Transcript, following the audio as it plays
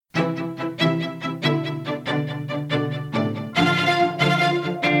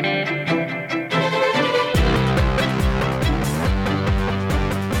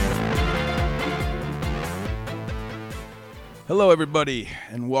Hello, everybody,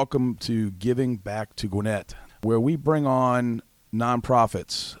 and welcome to Giving Back to Gwinnett, where we bring on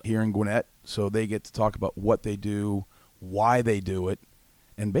nonprofits here in Gwinnett so they get to talk about what they do, why they do it,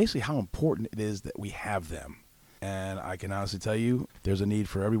 and basically how important it is that we have them. And I can honestly tell you, there's a need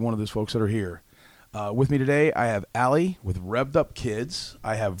for every one of those folks that are here. With me today, I have Allie with Revved Up Kids.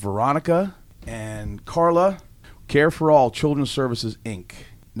 I have Veronica and Carla, Care for All Children's Services, Inc.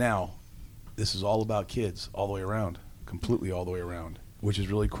 Now, this is all about kids all the way around, completely all the way around, which is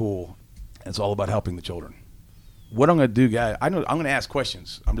really cool. It's all about helping the children. What I'm going to do, guys, I'm going to ask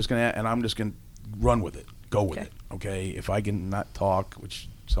questions. I'm just going to run with it, go with it. Okay, if I can not talk, which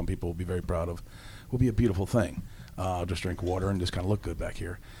some people will be very proud of, will be a beautiful thing. I'll just drink water and just kind of look good back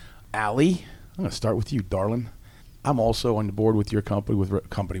here. Allie, I'm going to start with you, darling. I'm also on the board with your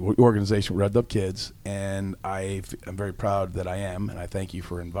organization, Revved Up Kids, and I'm very proud that I am, and I thank you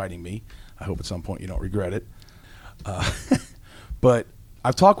for inviting me. I hope at some point you don't regret it. But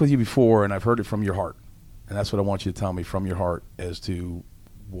I've talked with you before, and I've heard it from your heart, and that's what I want you to tell me from your heart as to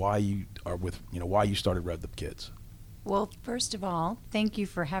why you are why you started Revved Up Kids. Well, first of all, thank you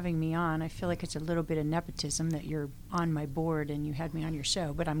for having me on. I feel like it's a little bit of nepotism that you're on my board and you had me on your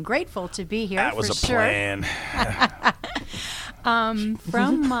show, but I'm grateful to be here. That was a plan.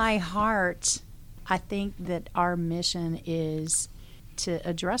 From my heart, I think that our mission is to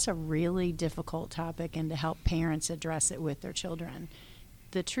address a really difficult topic and to help parents address it with their children.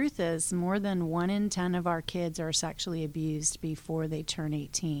 The truth is, more than 1 in 10 of our kids are sexually abused before they turn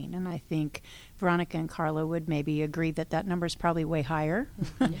 18. And I think Veronica and Carla would maybe agree that that number is probably way higher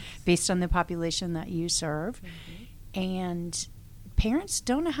based on the population that you serve. Mm-hmm. And parents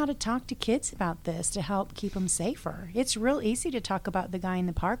don't know how to talk to kids about this to help keep them safer. It's real easy to talk about the guy in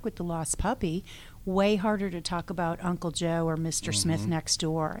the park with the lost puppy, way harder to talk about Uncle Joe or Mr. Smith next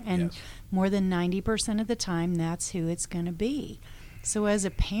door. And more than 90% of the time, that's who it's going to be. So as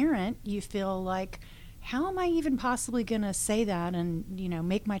a parent, you feel like, how am I even possibly going to say that and,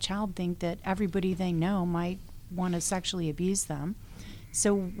 make my child think that everybody they know might want to sexually abuse them?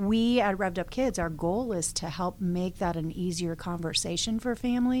 So we at Revved Up Kids, our goal is to help make that an easier conversation for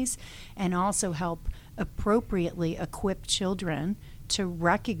families and also help appropriately equip children to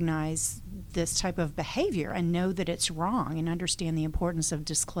recognize this type of behavior and know that it's wrong and understand the importance of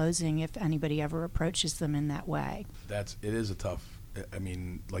disclosing if anybody ever approaches them in that way. It is a tough. I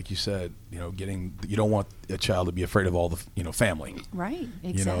mean, like you said, you don't want a child to be afraid of all the, family. Right,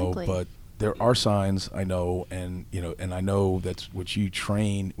 exactly. But there are signs, I know, and I know that's what you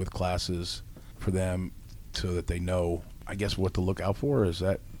train with classes for them so that they know, I guess, what to look out for. Is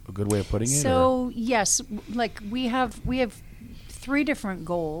that a good way of putting it? So, yes, like we have 3 different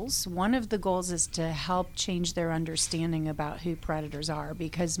goals. One of the goals is to help change their understanding about who predators are,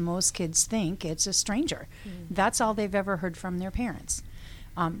 because most kids think it's a stranger. That's all they've ever heard from their parents.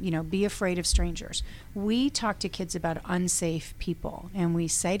 Be afraid of strangers. We talk to kids about unsafe people, and we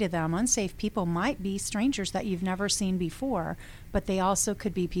say to them, unsafe people might be strangers that you've never seen before, but they also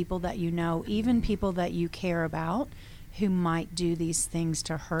could be people that you know, even people that you care about, who might do these things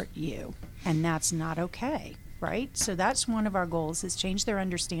to hurt you, and that's not okay. Right? So that's one of our goals, is change their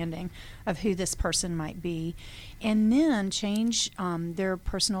understanding of who this person might be, and then change their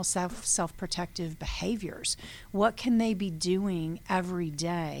personal self-protective behaviors. What can they be doing every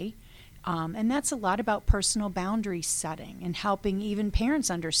day? And that's a lot about personal boundary setting and helping even parents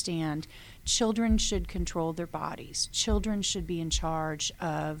understand children should control their bodies. Children should be in charge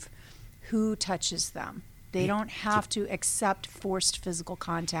of who touches them. They don't have to accept forced physical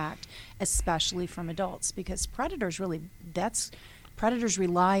contact, especially from adults, because predators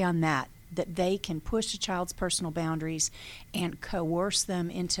rely on that they can push a child's personal boundaries and coerce them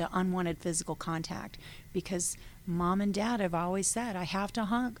into unwanted physical contact. Because Mom and Dad have always said, I have to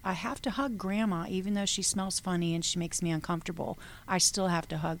hug Grandma, even though she smells funny and she makes me uncomfortable. I still have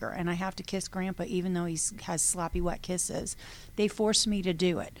to hug her. And I have to kiss Grandpa, even though he has sloppy, wet kisses. They force me to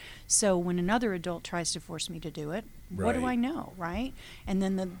do it. So when another adult tries to force me to do it, what do I know, right? And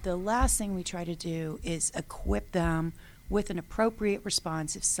then the last thing we try to do is equip them with an appropriate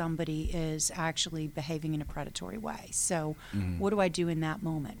response if somebody is actually behaving in a predatory way. So what do I do in that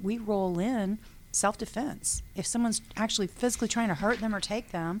moment? We roll in self-defense. If someone's actually physically trying to hurt them or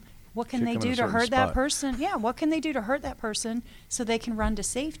take them, what can they do to hurt that person? Yeah, what can they do to hurt that person so they can run to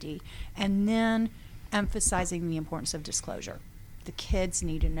safety? And then emphasizing the importance of disclosure. The kids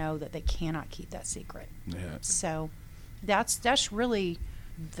need to know that they cannot keep that secret. Yeah. So that's really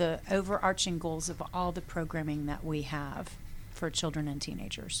the overarching goals of all the programming that we have for children and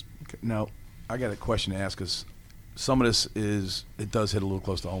teenagers. Okay. Now, I got a question to ask, because some of this does hit a little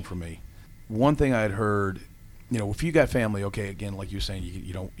close to home for me. One thing I had heard if you got family, okay, again, like you're saying,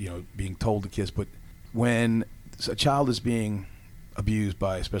 you don't, being told to kiss, but when a child is being abused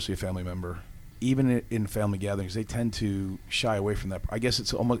by especially a family member, even in family gatherings, they tend to shy away from that. I guess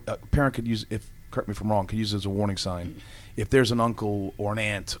it's almost, a parent could use, correct me if I'm wrong, could use it as a warning sign. If there's an uncle or an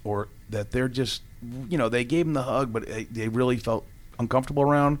aunt, or that they're just, they gave them the hug, but they really felt uncomfortable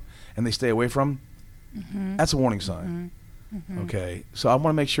around and they stay away from, that's a warning sign. Okay, so I want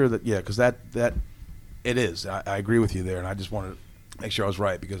to make sure that, because that it is. I agree with you there, and I just wanted to make sure I was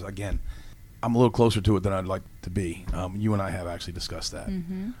right, because again, I'm a little closer to it than I'd like to be. You and I have actually discussed that,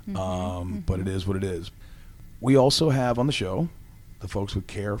 but it is what it is. We also have on the show the folks who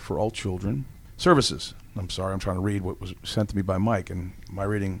Care for All Children Services. I'm sorry, I'm trying to read what was sent to me by Mike, and my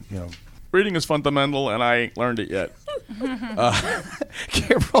reading, reading is fundamental, and I ain't learned it yet.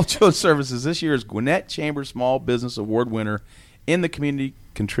 Care for All Children Services this year's Gwinnett Chamber Small Business Award winner in the Community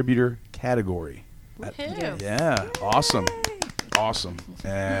Contributor category. Yeah, awesome. Awesome.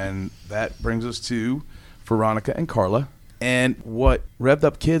 And that brings us to Veronica and Carla. And what Revved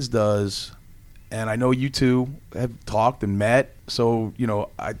Up Kids does, and I know you two have talked and met, so,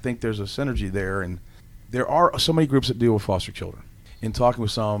 I think there's a synergy there. And there are so many groups that deal with foster children. In talking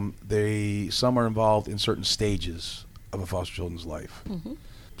with some are involved in certain stages of a foster children's life.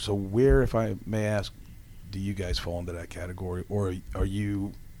 So where, if I may ask, do you guys fall into that category, or are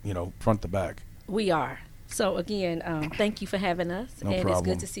you, front to back? We are. So again, thank you for having us, No and problem. It's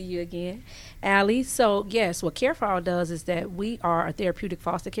good to see you again, Allie. So yes, what Care for All does is that we are a therapeutic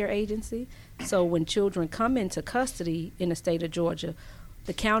foster care agency. So when children come into custody in the state of Georgia,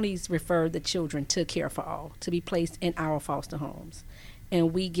 the counties refer the children to Care for All to be placed in our foster homes,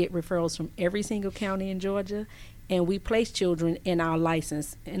 and we get referrals from every single county in Georgia, and we place children in our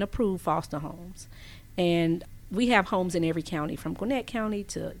licensed and approved foster homes, and we have homes in every county, from Gwinnett County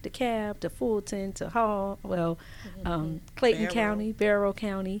to DeKalb to Fulton to Hall, Clayton County, Barrow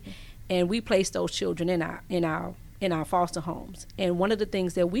County, and we place those children in our foster homes. And one of the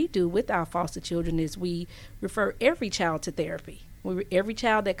things that we do with our foster children is we refer every child to therapy. Every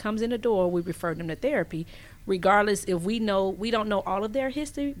child that comes in the door, we refer them to therapy, regardless if we don't know all of their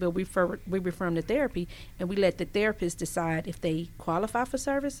history, but we refer them to therapy, and we let the therapist decide if they qualify for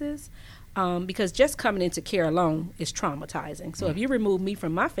services. Because just coming into care alone is traumatizing. So if you remove me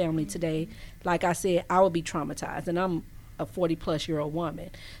from my family today, like I said, I would be traumatized, and I'm a 40-plus-year-old woman.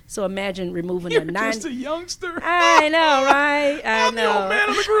 So imagine removing You're just a youngster. I know, right? I'm the old man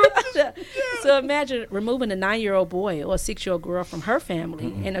of the group. So imagine removing a 9-year-old boy or a 6-year-old girl from her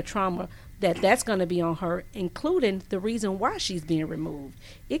family and a trauma that's going to be on her, including the reason why she's being removed.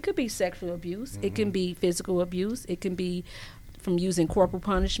 It could be sexual abuse. It can be physical abuse. It can be from using corporal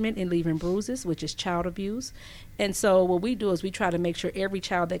punishment and leaving bruises, which is child abuse. And so what we do is we try to make sure every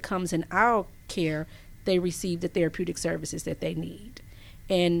child that comes in our care, they receive the therapeutic services that they need.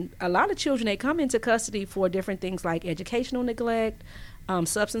 And a lot of children, they come into custody for different things like educational neglect,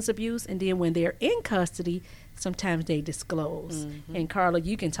 substance abuse, and then when they're in custody, sometimes they disclose. And Carla,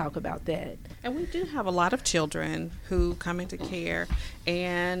 you can talk about that. And we do have a lot of children who come into care,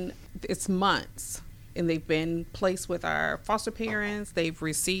 and it's months, and they've been placed with our foster parents, they've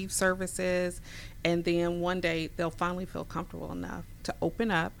received services, and then one day they'll finally feel comfortable enough to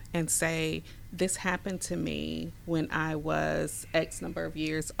open up and say, this happened to me when I was X number of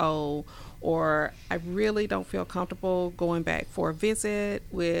years old, or I really don't feel comfortable going back for a visit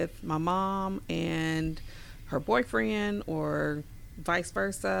with my mom and her boyfriend, or vice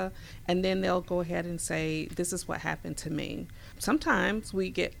versa. And then they'll go ahead and say, this is what happened to me. Sometimes we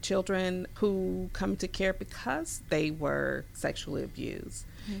get children who come to care because they were sexually abused.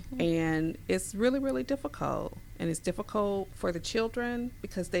 And it's really, really difficult. And it's difficult for the children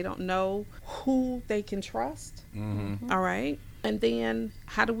because they don't know who they can trust. All right. And then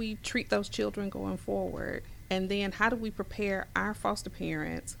how do we treat those children going forward? And then how do we prepare our foster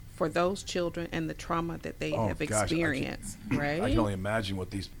parents for those children and the trauma that they have experienced, right? I can only imagine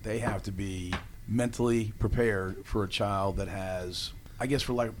what they have to be mentally prepared for a child that has, I guess,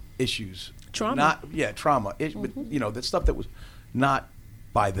 for like issues. Trauma. Trauma. But, that stuff that was not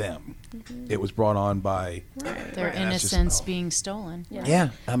by them. It was brought on by Their innocence being stolen.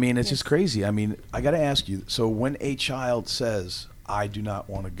 Yeah. I mean, it's just crazy. I mean, I got to ask you, so when a child says, I do not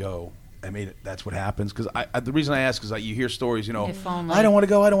want to go, I mean, that's what happens. Because the reason I ask is you hear stories, I don't want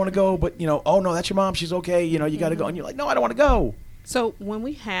to go, but, oh, no, that's your mom. She's okay. You got to go. And you're like, no, I don't want to go. So when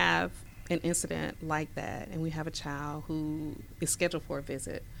we have an incident like that and we have a child who is scheduled for a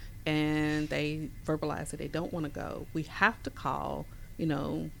visit and they verbalize that they don't want to go, we have to call,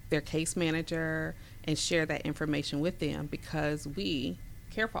 their case manager and share that information with them, because we,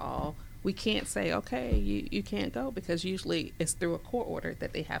 Care for All, we can't say, okay, you can't go, because usually it's through a court order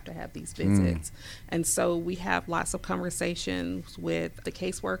that they have to have these visits. And so we have lots of conversations with the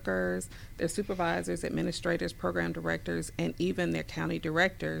caseworkers, their supervisors, administrators, program directors, and even their county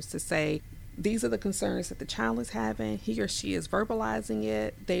directors to say, these are the concerns that the child is having. He or she is verbalizing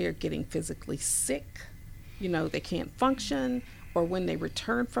it. They are getting physically sick. They can't function. Or when they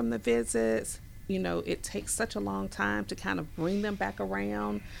return from the visits, it takes such a long time to kind of bring them back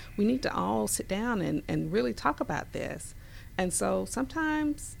around. We need to all sit down and really talk about this. And so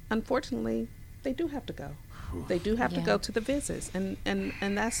sometimes, unfortunately, they do have to go. They do have to go to the visits, and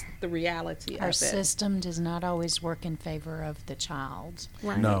that's the reality of it. Our system does not always work in favor of the child.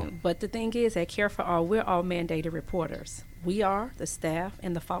 Right. No. But the thing is, at Care for All, we're all mandated reporters. We are, the staff,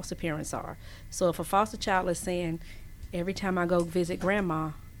 and the foster parents are. So if a foster child is saying, every time I go visit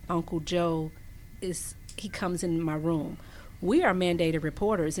Grandma, Uncle Joe, he comes in my room, we are mandated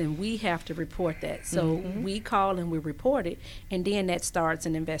reporters, and we have to report that. So we call and we report it, and then that starts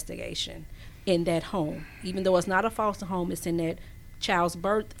an investigation in that home. Even though it's not a foster home, it's in that child's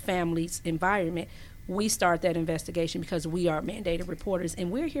birth family's environment. We start that investigation because we are mandated reporters,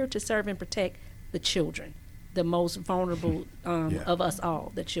 and we're here to serve and protect the children, the most vulnerable of us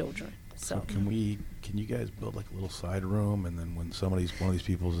all, the children. So can you guys build like a little side room, and then when one of these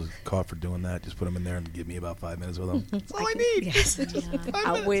people is caught for doing that, just put them in there and give me about 5 minutes with them? That's all I need. Yes.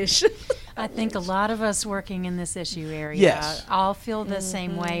 I wish. I think a lot of us working in this issue area Yes. all feel the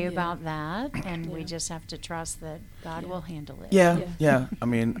same way about that, and we just have to trust that God will handle it. Yeah. I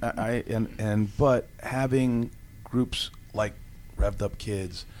mean, but having groups like Revved Up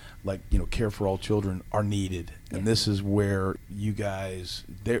Kids, like Care for All Children, are needed, and this is where you guys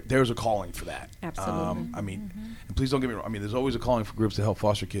there's a calling for that. Absolutely. I mean, and please don't get me wrong. I mean, there's always a calling for groups to help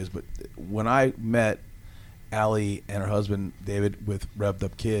foster kids, but when I met Allie and her husband David with Revved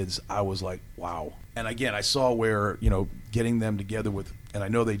Up Kids, I was like, wow. And again, I saw where getting them together with, and I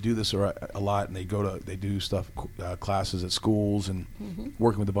know they do this a lot, and they do stuff, classes at schools, and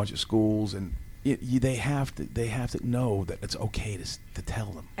working with a bunch of schools, and they have to know that it's okay to tell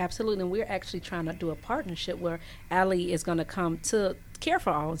them. Absolutely, and we're actually trying to do a partnership where Allie is going to come to Care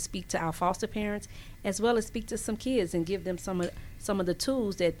for All and speak to our foster parents, as well as speak to some kids and give them some of the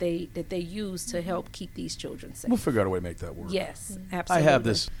tools that they use to help keep these children safe. We'll figure out a way to make that work. Yes, absolutely. I have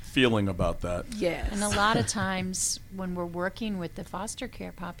this feeling about that. Yes. And a lot of times when we're working with the foster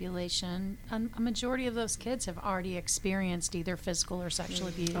care population, a majority of those kids have already experienced either physical or sexual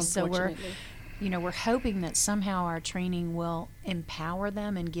abuse. So we're hoping that somehow our training will empower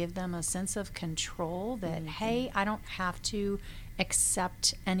them and give them a sense of control that, hey, I don't have to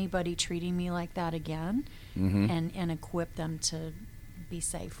accept anybody treating me like that again, and equip them to be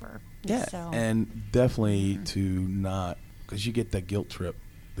safer. Yeah, So, and definitely to not, because you get that guilt trip.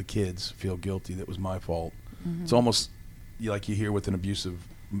 The kids feel guilty. That was my fault. It's almost like you hear with an abusive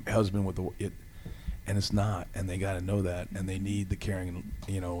husband and it's not, and they got to know that, and they need the caring,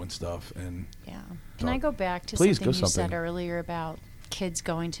 and stuff. And yeah. Can I go back to Please, something go you said something. earlier about kids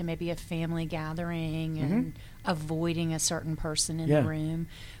going to maybe a family gathering and avoiding a certain person in the room?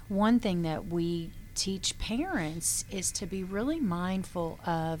 One thing that we teach parents is to be really mindful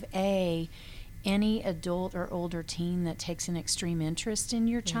of any adult or older teen that takes an extreme interest in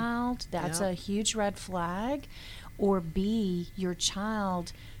your child. That's a huge red flag. Or B, your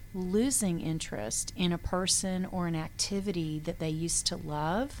child losing interest in a person or an activity that they used to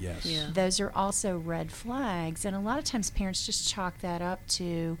love. yes, Those are also red flags, and a lot of times parents just chalk that up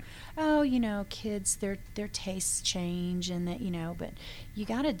to, kids, their tastes change, and that, but you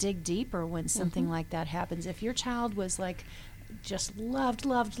got to dig deeper when something like that happens. If your child was like just loved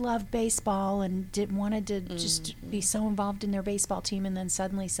baseball and wanted to just be so involved in their baseball team, and then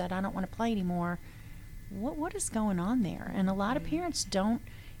suddenly said, I don't want to play anymore, what is going on there? And a lot of parents don't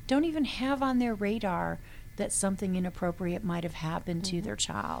even have on their radar that something inappropriate might have happened to their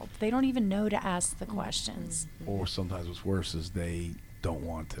child. They don't even know to ask the questions. or sometimes what's worse is they don't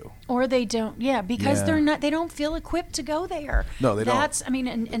want to. Or they don't, because they don't feel equipped to go there. No, they don't. I mean,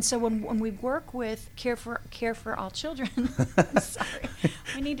 and so when we work with Care for All Children, sorry,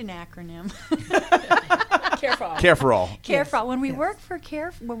 we need an acronym. Care for All. Care for All. Care for All. When we work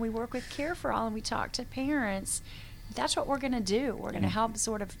with Care for All and we talk to parents, that's what we're going to do. We're going to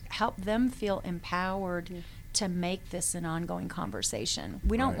help them feel empowered to make this an ongoing conversation.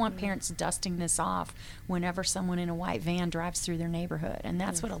 We don't want parents dusting this off whenever someone in a white van drives through their neighborhood, and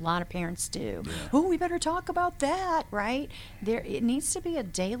that's what a lot of parents do. Oh, we better talk about that, right? It needs to be a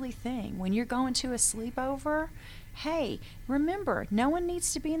daily thing. When you're going to a sleepover, hey, remember, no one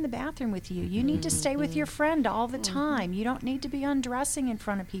needs to be in the bathroom with you. You need to stay with your friend all the time. You don't need to be undressing in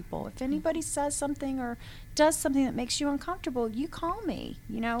front of people. If anybody says something or does something that makes you uncomfortable, you call me.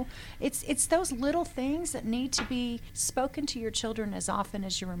 You know, it's those little things that need to be spoken to your children as often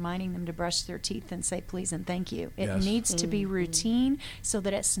as you're reminding them to brush their teeth and say please and thank you. It Yes. needs to be routine so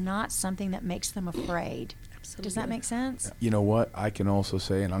that it's not something that makes them afraid. Absolutely. Does that make sense? You know what? I can also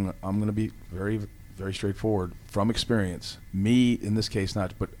say, and I'm going to be very, very straightforward from experience. Me, in this case,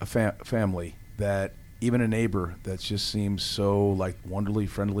 not, but a family that even a neighbor that just seems so like wonderfully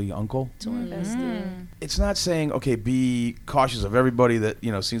friendly uncle. To invest in. It's not saying, okay, be cautious of everybody that,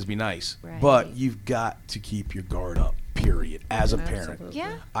 you know, seems to be nice, Right. but you've got to keep your guard up, period, as a parent. Absolutely.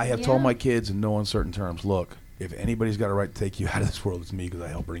 Yeah. I have Yeah. told my kids in no uncertain terms, look, if anybody's got a right to take you out of this world, it's me because I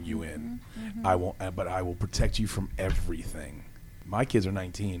helped bring you in. I won't, but I will protect you from everything. My kids are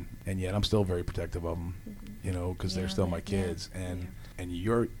 19, and yet I'm still very protective of them, you know, because they're still my kids. And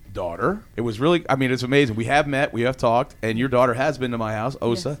your daughter, it was really, I mean, it's amazing. We have met, we have talked, and your daughter has been to my house,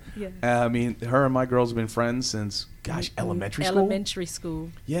 Osa. Yes. I mean, her and my girls have been friends since, gosh, elementary school? Elementary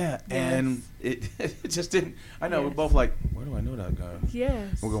school. Yeah, and it just didn't, I know, we're Yes. both like, where do I know that guy?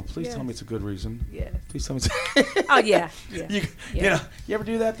 Yes. We're going, please tell me it's a good reason. Yes. Please tell me it's Oh, yeah. Yeah. you Yeah. know, you ever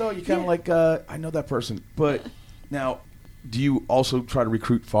do that though? You kind of like, I know that person. But now, do you also try to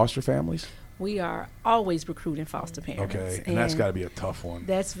recruit foster families? We are always recruiting foster parents. Okay, and that's got to be a tough one.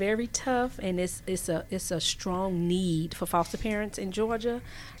 That's very tough, and it's a strong need for foster parents in Georgia.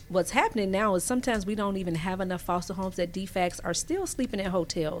 What's happening now is sometimes we don't even have enough foster homes. That DFACs are still sleeping in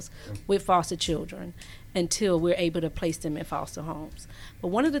hotels with foster children until we're able to place them in foster homes. But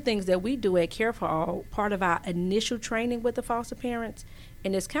one of the things that we do at Care for All, part of our initial training with the foster parents,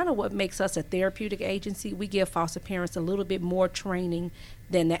 and it's kind of what makes us a therapeutic agency, we give foster parents a little bit more training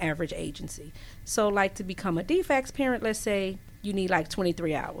than the average agency. So like to become a DFACS parent, let's say you need like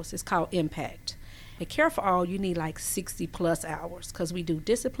 23 hours. It's called Impact. At Care for All, you need like 60 plus hours because we do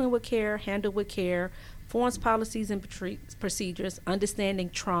discipline with care, handle with care, forms, policies, and procedures, understanding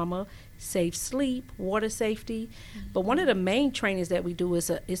trauma, safe sleep, water safety. But one of the main trainings that we do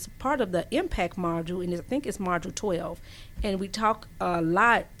is part of the Impact module, and I think it's module 12. And we talk a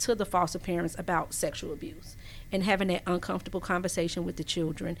lot to the foster parents about sexual abuse and having that uncomfortable conversation with the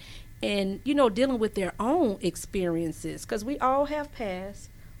children and, you know, dealing with their own experiences because we all have past.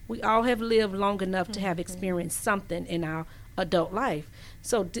 We all have lived long enough to have experienced something in our adult life.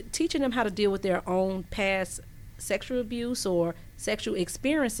 So teaching them how to deal with their own past sexual abuse or sexual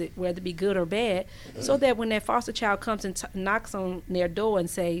experiences, whether it be good or bad, so that when that foster child comes and knocks on their door and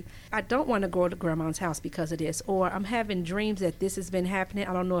say, I don't want to go to grandma's house because of this, or I'm having dreams that this has been happening,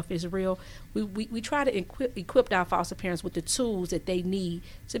 I don't know if it's real, we try to equip our foster parents with the tools that they need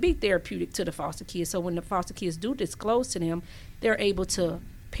to be therapeutic to the foster kids. So when the foster kids do disclose to them, they're able to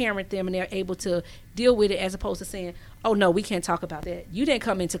parent them and they're able to deal with it as opposed to saying, oh no, we can't talk about that. You didn't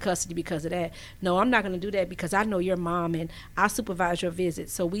come into custody because of that. No, I'm not going to do that because I know your mom and I supervise your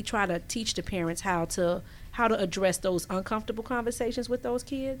visits. So we try to teach the parents how to address those uncomfortable conversations with those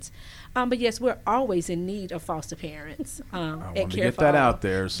kids. But yes, we're always in need of foster parents. I want to get that out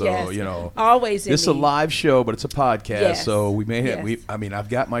there. So, yes, you know, always in this is a need. live show, but it's a podcast. Yes. So we may have, Yes. I mean, I've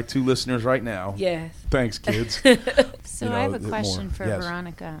got my 2 listeners right now. Yes. Thanks, kids. So You I have know, a more. question for Yes.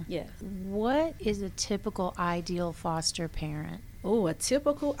 Veronica. Yes. What is a typical ideal foster parent? Oh, a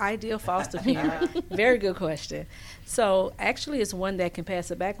typical ideal foster parent. Very good question. So actually it's one that can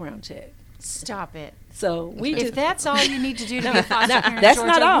pass a background check. Stop it. So we If just that's all you need to do to be a foster parent in that's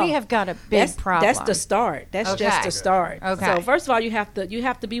Georgia, not all. we have got a big problem. That's the start. That's just Okay. the start. Okay. So first of all, you have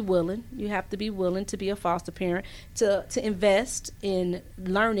to be willing. You have to be willing to be a foster parent, to invest in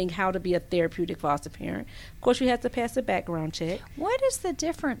learning how to be a therapeutic foster parent. Of course, you have to pass a background check. What is the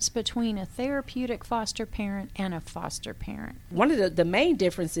difference between a therapeutic foster parent and a foster parent? One of the main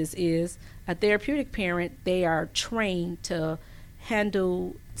differences is a therapeutic parent, they are trained to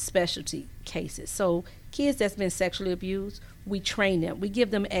handle specialty cases. So kids that's been sexually abused, we train them. We give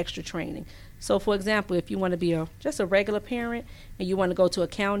them extra training. So for example, if you want to be just a regular parent and you want to go to a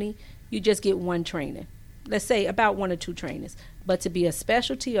county, you just get 1 training. Let's say about 1 or 2 trainings. But to be a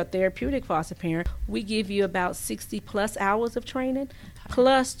specialty or therapeutic foster parent, we give you about 60 plus hours of training,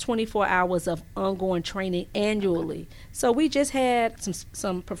 plus 24 hours of ongoing training annually. So we just had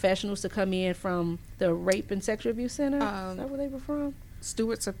some professionals to come in from the Rape and Sexual Abuse Center. Is that where they were from?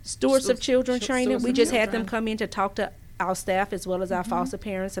 Stewards of Stewards of Children training. Stewards We of just had them Children. come in to talk to our staff as well as our foster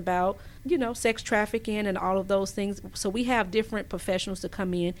parents about, sex trafficking and all of those things. So we have different professionals to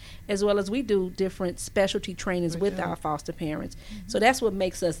come in, as well as we do different specialty trainings with our foster parents. So that's what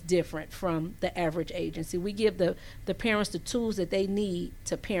makes us different from the average agency. We give the parents the tools that they need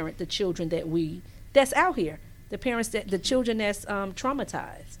to parent the children that's out here. The children that's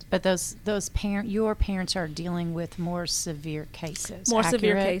traumatized. But your parents are dealing with more severe cases. More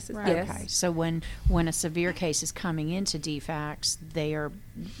severe accurate? cases, Right. yes. Okay. So when a severe case is coming into DFACS, they are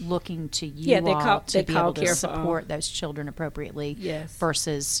looking to you they all call to be able to Care for All. support those children appropriately. Yes.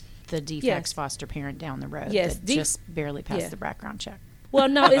 Versus the DFACS Yes. foster parent down the road Yes. that just barely passed Yeah. the background check. Well,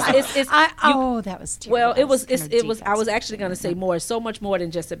 no, it's that was terrible. well, it was. Kind of It was. I was defensive. actually going to say more. It's so much more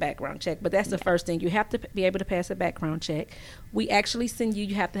than just a background check. But that's the first thing. You have to be able to pass a background check. We actually send you.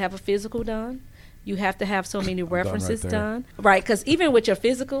 You have to have a physical done. You have to have so many references right there. done. Right, because even with your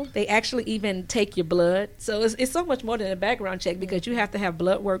physical, they actually even take your blood. So it's so much more than a background check because you have to have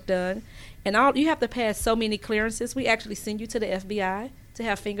blood work done, and you have to pass so many clearances. We actually send you to the FBI to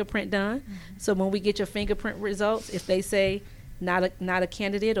have fingerprint done. So when we get your fingerprint results, if they say not a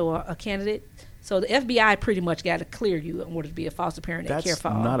candidate or a candidate. So the FBI pretty much got to clear you in order to be a foster parent at That's Care for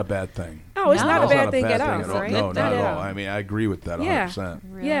All. not a bad thing. No, it's No. not a That's bad thing at all. right? No, Not not at at all. all. I mean, I agree with that 100%.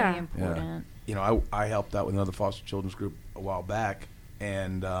 Really Yeah. important. You know, I helped out with another foster children's group a while back,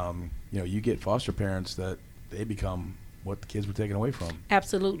 and you get foster parents that they become what the kids were taken away from.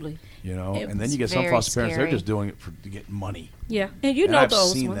 Absolutely. And then you get It's some very foster parents, they're scary. just doing it to get money. Yeah, and And I've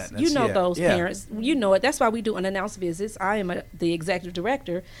those seen ones. that. You know Yeah. those Yeah. parents. You know it. That's why we do unannounced visits. I am the executive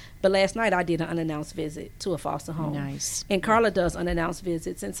director, but last night I did an unannounced visit to a foster home. Nice. And Carla does unannounced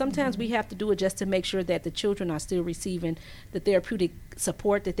visits, and sometimes we have to do it just to make sure that the children are still receiving the therapeutic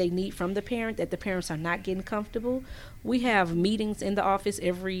support that they need from the parent, that the parents are not getting comfortable. We have meetings in the office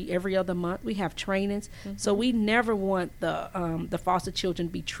every other month. We have trainings, so we never want the foster children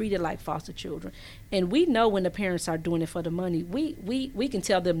to be treated like foster children. And we know when the parents are doing it for the money. We can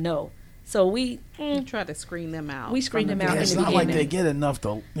tell them no. So we try to screen them out. We screen from them out in It's the not like beginning. they get enough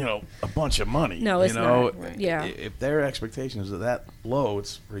to, a bunch of money. No, it's not. Right. Yeah. If their expectations are that low,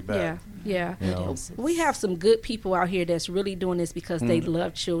 it's pretty bad. Yeah. You know? We have some good people out here that's really doing this because they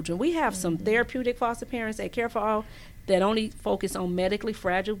love children. We have some therapeutic foster parents at Care for All that only focus on medically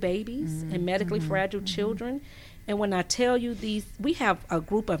fragile babies and medically fragile children. And when I tell you we have a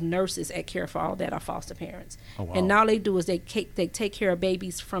group of nurses at Care for All that are foster parents. Oh, wow. And all they do is they take care of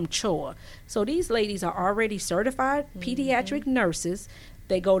babies from CHOA. So these ladies are already certified pediatric nurses.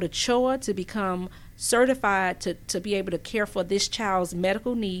 They go to CHOA to become certified to be able to care for this child's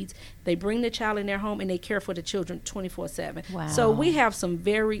medical needs. They bring the child in their home and they care for the children 24/7. Wow. So we have some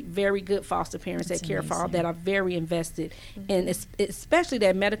very, very good foster parents That's at Care for All amazing. that are very invested. And especially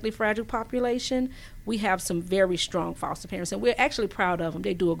that medically fragile population, we have some very strong foster parents. And we're actually proud of them.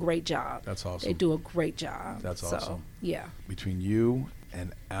 They do a great job. That's awesome. They do a great job. That's So, awesome. yeah. Between you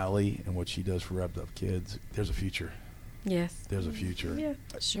and Allie and what she does for Revved Up Kids, there's a future. Yes. There's a future. Yeah.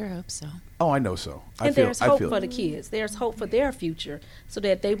 Sure hope so. Oh, I know so. And there's hope for the kids. There's hope for their future so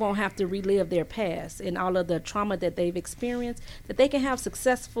that they won't have to relive their past and all of the trauma that they've experienced, that they can have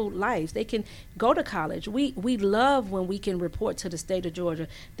successful lives. They can go to college. We love when we can report to the state of Georgia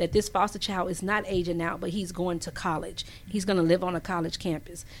that this foster child is not aging out, but he's going to college. He's going to live on a college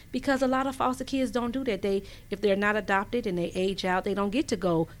campus. Because a lot of foster kids don't do that. If they're not adopted and they age out, they don't get to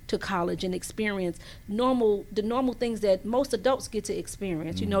go to college and experience the normal things that most adults get to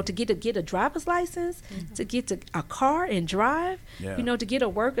experience. To get a driver's license, to get a car and drive, Yeah. to get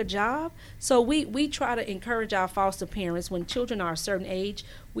a job. So we try to encourage our foster parents when children are a certain age.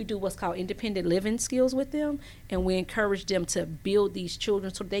 We do what's called independent living skills with them, and we encourage them to build these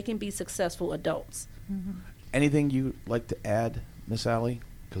children so they can be successful adults. Anything you like to add, Miss Allie?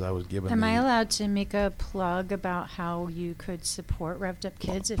 Because I was given. Am I allowed to make a plug about how you could support Revved Up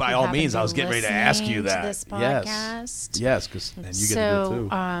Kids? If By you all happen means, to I be was getting ready to ask you listening that. To this Yes. podcast? Yes, and you get So, to do it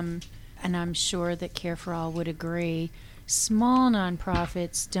too. and I'm sure that Care for All would agree, small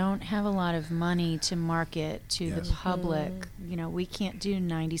nonprofits don't have a lot of money to market to Yes. the public. We can't do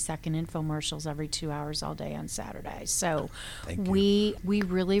 90-second infomercials every 2 hours all day on Saturday. So Thank you. we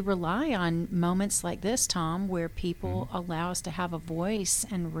really rely on moments like this, Tom, where people allow us to have a voice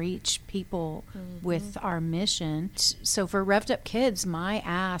and reach people with our mission. So for Revved Up Kids, my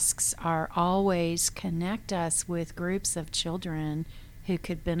asks are always connect us with groups of children who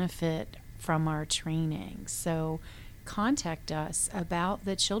could benefit from our training. So contact us about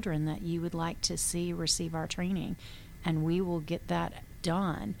the children that you would like to see receive our training, and we will get that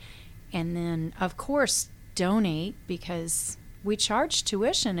done. And then, of course, donate, because we charge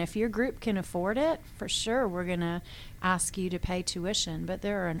tuition. If your group can afford it, for sure, we're going to ask you to pay tuition. But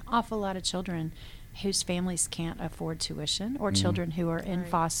there are an awful lot of children whose families can't afford tuition, or children who are in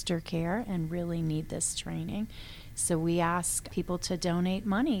foster care and really need this training. So we ask people to donate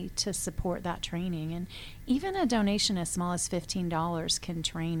money to support that training. And even a donation as small as $15 can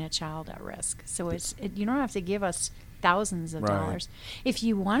train a child at risk. So you don't have to give us thousands of dollars. If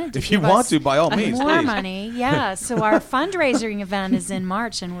you wanted to, if you want to, by all means, more please. money, yeah. So our fundraising event is in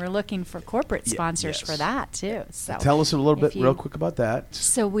March, and we're looking for corporate sponsors for that too. So tell us a little bit, real quick, about that.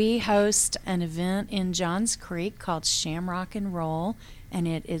 So we host an event in Johns Creek called Shamrock and Roll, and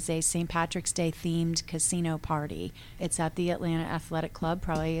it is a St. Patrick's Day themed casino party. It's at the Atlanta Athletic Club.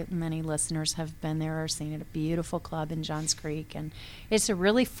 Probably many listeners have been there or seen it. A beautiful club in Johns Creek, and it's a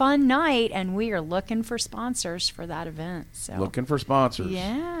really fun night, and we are looking for sponsors for that event. So Looking for sponsors.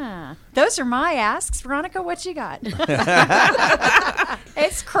 yeah. Those are my asks. Veronica, what you got?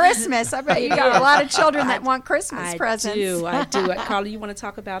 It's Christmas. I bet you got a lot of children that want Christmas presents. I do. Carla, you want to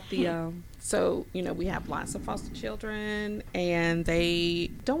talk about the... So, we have lots of foster children, and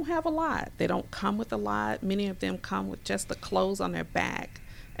they don't have a lot. They don't come with a lot. Many of them come with just the clothes on their back.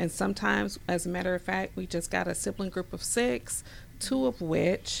 And sometimes, as a matter of fact, we just got a sibling group of 6, 2 of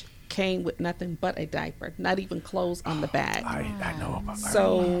which came with nothing but a diaper, not even clothes on the back. I know about that.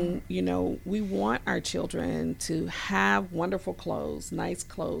 So, we want our children to have wonderful clothes, nice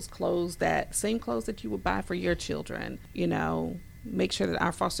clothes that same clothes that you would buy for your children, Make sure that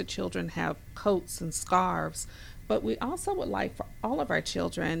our foster children have coats and scarves. But we also would like for all of our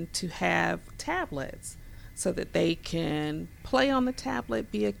children to have tablets so that they can play on the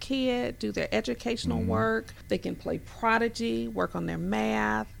tablet, be a kid, do their educational work. They can play Prodigy, work on their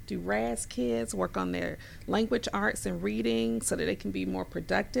math, do Raz Kids, work on their language arts and reading so that they can be more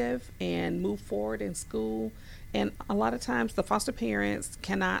productive and move forward in school. And a lot of times the foster parents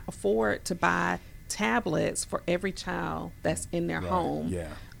cannot afford to buy tablets for every child that's in their home. Yeah.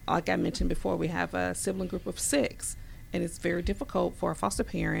 Like I mentioned before, we have a sibling group of 6, and it's very difficult for a foster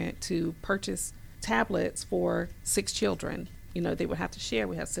parent to purchase tablets for 6 children. They would have to share.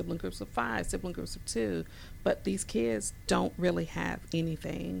 We have sibling groups of 5, sibling groups of 2, but these kids don't really have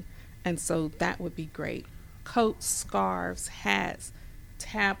anything, and so that would be great. Coats, scarves, hats,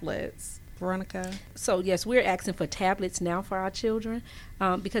 tablets. Veronica? So yes, we're asking for tablets now for our children,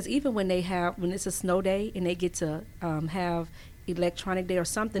 because even when it's a snow day and they get to have electronic day or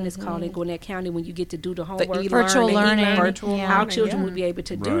something is called in Gwinnett County, when you get to do the homework, virtual learning. Our children would be able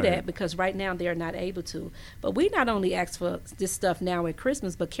to do Right. that, because right now they're not able to. But we not only ask for this stuff now at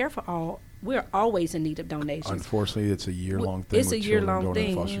Christmas, but Care for All, we're always in need of donations. Unfortunately, it's a year-long thing. It's a with year-long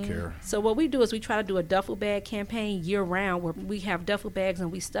children going thing. into foster care. So what we do is we try to do a duffel bag campaign year-round, where we have duffel bags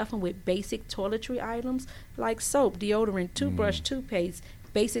and we stuff them with basic toiletry items like soap, deodorant, toothbrush, toothpaste,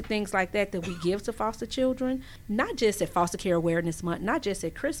 basic things like that we give to foster children, not just at Foster Care Awareness Month, not just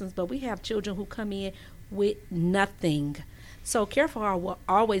at Christmas, but we have children who come in with nothing. So Care for All will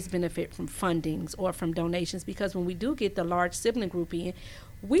always benefit from fundings or from donations, because when we do get the large sibling group in,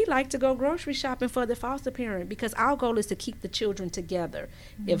 we like to go grocery shopping for the foster parent, because our goal is to keep the children together.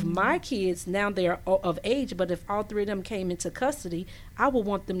 If my kids, now they're of age, but if all 3 of them came into custody, I would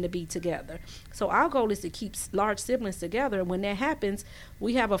want them to be together. So our goal is to keep large siblings together. And when that happens,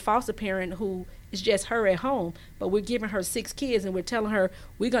 we have a foster parent who is just her at home, but we're giving her 6 kids and we're telling her,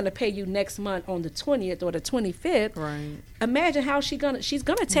 we're going to pay you next month on the 20th or the 25th. Right. Imagine how she's gonna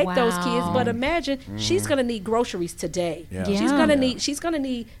take those kids, but imagine she's gonna need groceries today. Yeah. She's gonna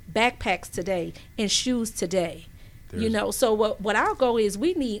need backpacks today and shoes today. So what our goal is,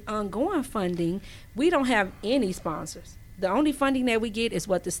 we need ongoing funding. We don't have any sponsors. The only funding that we get is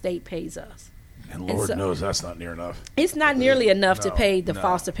what the state pays us. And Lord knows that's not near enough. It's not nearly enough to pay the no,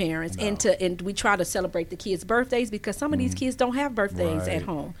 foster parents, no. and we try to celebrate the kids' birthdays, because some of these kids don't have birthdays at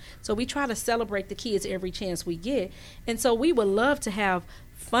home. So we try to celebrate the kids every chance we get, and so we would love to have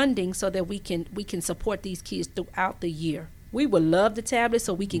funding so that we can support these kids throughout the year. We would love the tablets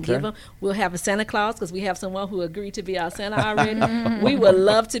so we can give them. We'll have a Santa Claus, because we have someone who agreed to be our Santa already. We would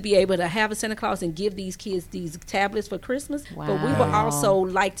love to be able to have a Santa Claus and give these kids these tablets for Christmas. Wow. But we would also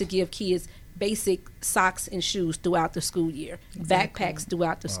like to give kids basic socks and shoes throughout the school year, backpacks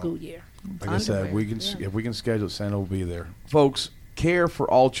throughout the school year. Like I said, if we can schedule it, Santa will be there. Folks,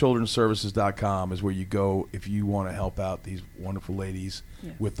 careforallchildrenservices.com is where you go if you want to help out these wonderful ladies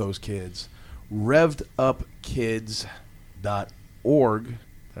with those kids. RevedUpKids.org.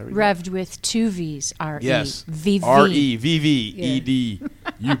 Revved with 2 V's, R-E. Yes. V-V.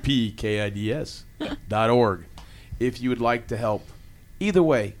 REVVEDUPKIDS.org. If you would like to help. Either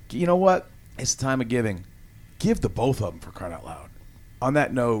way, you know what? It's time of giving. Give to both of them, for crying out loud. On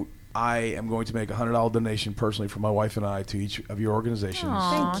that note, I am going to make a $100 donation personally from my wife and I to each of your organizations.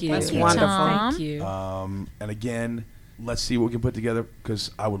 Aw, Thank you. That's wonderful. Tom. Thank you. And again, let's see what we can put together,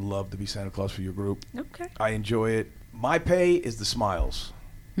 because I would love to be Santa Claus for your group. Okay. I enjoy it. My pay is the smiles.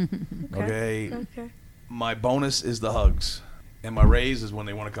 Okay. Okay. My bonus is the hugs. And my raise is when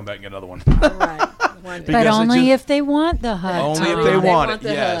they want to come back and get another one. All right. Wonderful. But Because it only just- if they want the hug. Only if Tom. they They want want it.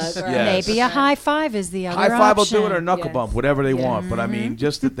 the Yes. hug, right. Yes. Maybe a high five is the other High five will option. do it, or a knuckle Yes. bump, whatever they Yeah. want. But I mean,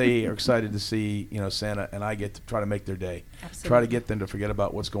 just that they are excited to see, Santa, and I get to try to make their day. Try to Absolutely. get them to forget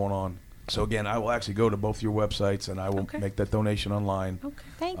about what's going on. So again, I will actually go to both your websites, and I will Okay. make that donation online Okay.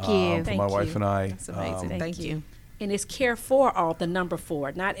 Thank for you. my Thank wife you. and I. That's amazing. Thank Thank you. And it's care for all, the number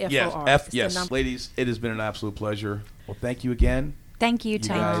 4, not FOR. Yes, It's the yes, number- ladies, it has been an absolute pleasure. Well, thank you again. Thank you, You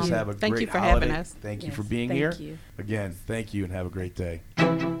Tom. guys have a Thank great you for holiday. having us. Thank you Yes, for being thank here. you. Again, thank you, and have a great day.